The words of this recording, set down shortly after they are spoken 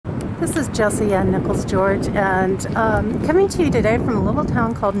This is Jessie and Nichols, George, and coming to you today from a little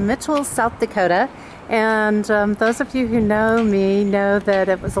town called Nichols, South Dakota. And those of you who know me know that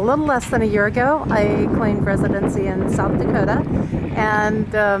it was a little less than a year ago I claimed residency in South Dakota. And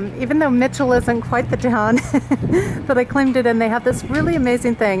even though Mitchell isn't quite the town that I claimed it in, they have this really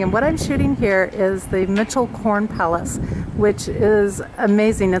amazing thing. And what I'm shooting here is the Mitchell Corn Palace, which is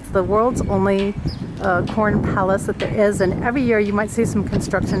amazing. It's the world's only corn palace that there is, and every year you might see some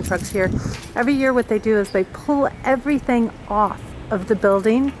construction trucks here. Every year what they do is they pull everything off of the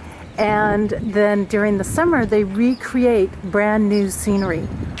building, and then during the summer they recreate brand new scenery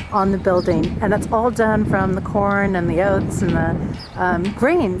on the building, and it's all done from the corn and the oats and the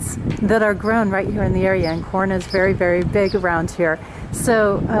grains that are grown right here in the area, and corn is very, very big around here.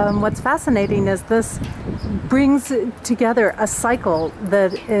 So what's fascinating is this brings together a cycle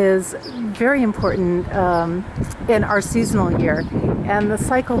that is very important in our seasonal year, and the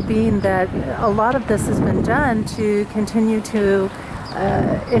cycle being that a lot of this has been done to continue to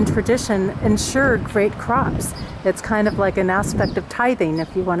in tradition ensure great crops. It's kind of like an aspect of tithing,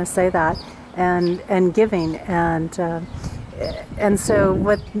 if you want to say that, and giving, and so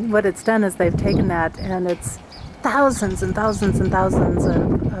what it's done is they've taken that, and it's thousands and thousands and thousands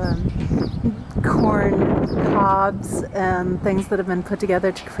of corn cobs and things that have been put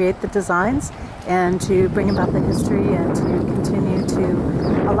together to create the designs and to bring about the history and to continue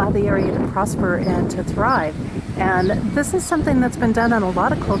to allow the area to prosper and to thrive. And this is something that's been done in a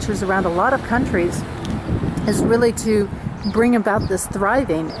lot of cultures around a lot of countries, is really to bring about this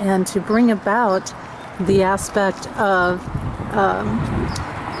thriving and to bring about the aspect of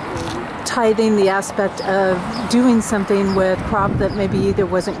tithing, the aspect of doing something with crop that maybe either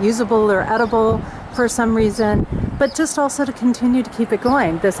wasn't usable or edible for some reason, but just also to continue to keep it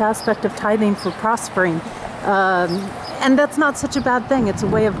going. This aspect of tithing for prospering. And that's not such a bad thing. It's a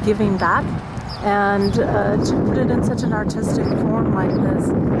way of giving back, and to put it in such an artistic form like this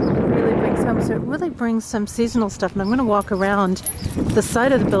really brings home. So it really brings some seasonal stuff. And I'm going to walk around the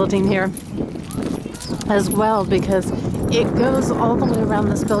side of the building here as well, because it goes all the way around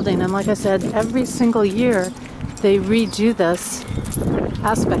this building, and like I said, every single year they redo this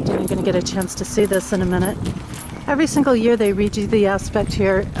aspect, and you're going to get a chance to see this in a minute. Every single year they redo the aspect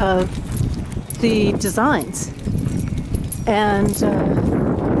here of the designs, and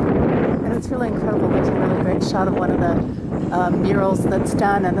it's really incredible. There's a really great shot of one of the murals that's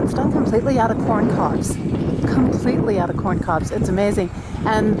done, and it's done completely out of corn cobs. Completely out of corn cobs. It's amazing.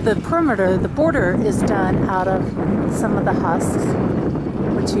 And the perimeter, the border, is done out of some of the husks,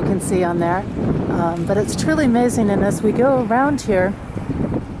 which you can see on there. But it's truly amazing. And as we go around here,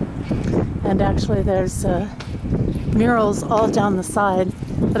 and actually there's murals all down the side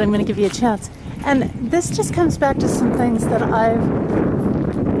that I'm going to give you a chance. And this just comes back to some things that I've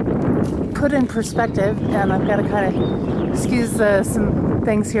put in perspective, and I've got to kind of excuse some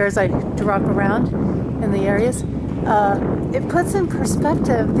things here as I drop around in the areas. It puts in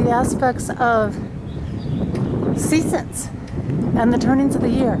perspective the aspects of seasons and the turnings of the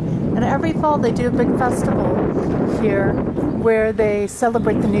year. And every fall they do a big festival here where they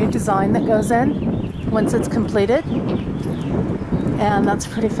celebrate the new design that goes in once it's completed. And that's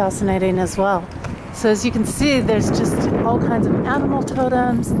pretty fascinating as well. So as you can see, there's just all kinds of animal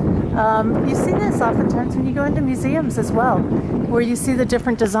totems. You see this oftentimes when you go into museums as well, where you see the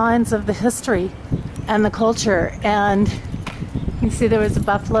different designs of the history and the culture. And you can see there was a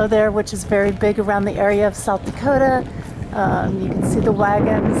buffalo there, which is very big around the area of South Dakota. You can see the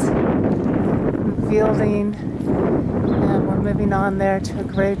wagons fielding, and we're moving on there to a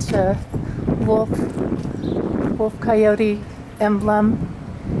great wolf coyote emblem,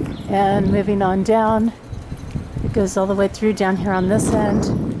 and moving on down. It goes all the way through down here on this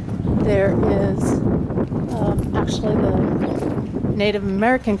end. There is actually the Native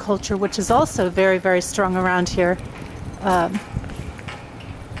American culture, which is also very, very strong around here, and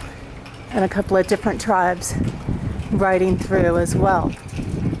a couple of different tribes riding through as well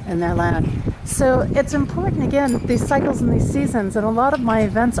in their land. So it's important, again, these cycles and these seasons, and a lot of my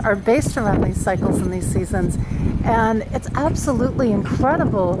events are based around these cycles and these seasons, and it's absolutely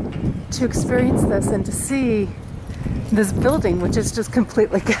incredible to experience this and to see this building, which is just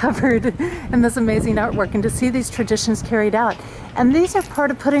completely covered in this amazing artwork, and to see these traditions carried out. And these are part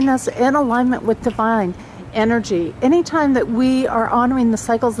of putting us in alignment with divine energy. Anytime that we are honoring the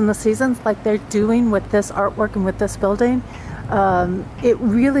cycles and the seasons like they're doing with this artwork and with this building, it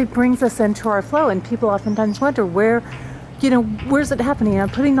really brings us into our flow. And people oftentimes wonder, where's it happening? I'm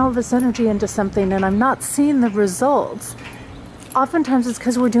putting all this energy into something and I'm not seeing the results. Oftentimes it's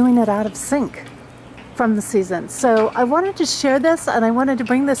because we're doing it out of sync. from the season. So I wanted to share this, and I wanted to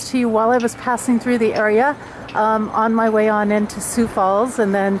bring this to you while I was passing through the area on my way on into Sioux Falls.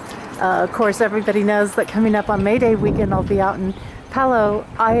 And then of course everybody knows that coming up on May Day weekend I'll be out in Palo,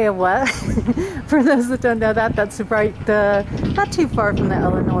 Iowa. For those that don't know that, that's right, not too far from the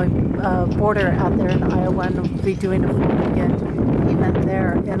Illinois border out there in Iowa, and we'll be doing a full weekend event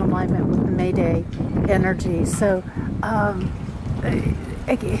there in alignment with the May Day energy. So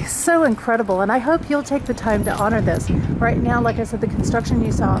so incredible, and I hope you'll take the time to honor this. Right now, like I said, the construction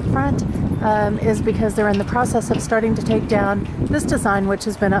you saw up front is because they're in the process of starting to take down this design, which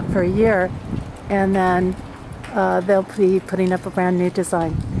has been up for a year, and then they'll be putting up a brand new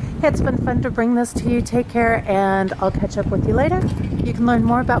design. Hey, it's been fun to bring this to you. Take care, and I'll catch up with you later. You can learn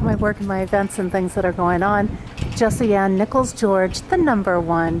more about my work and my events and things that are going on. Jessie Ann Nichols George, the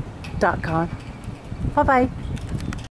 #1.com. Bye-bye.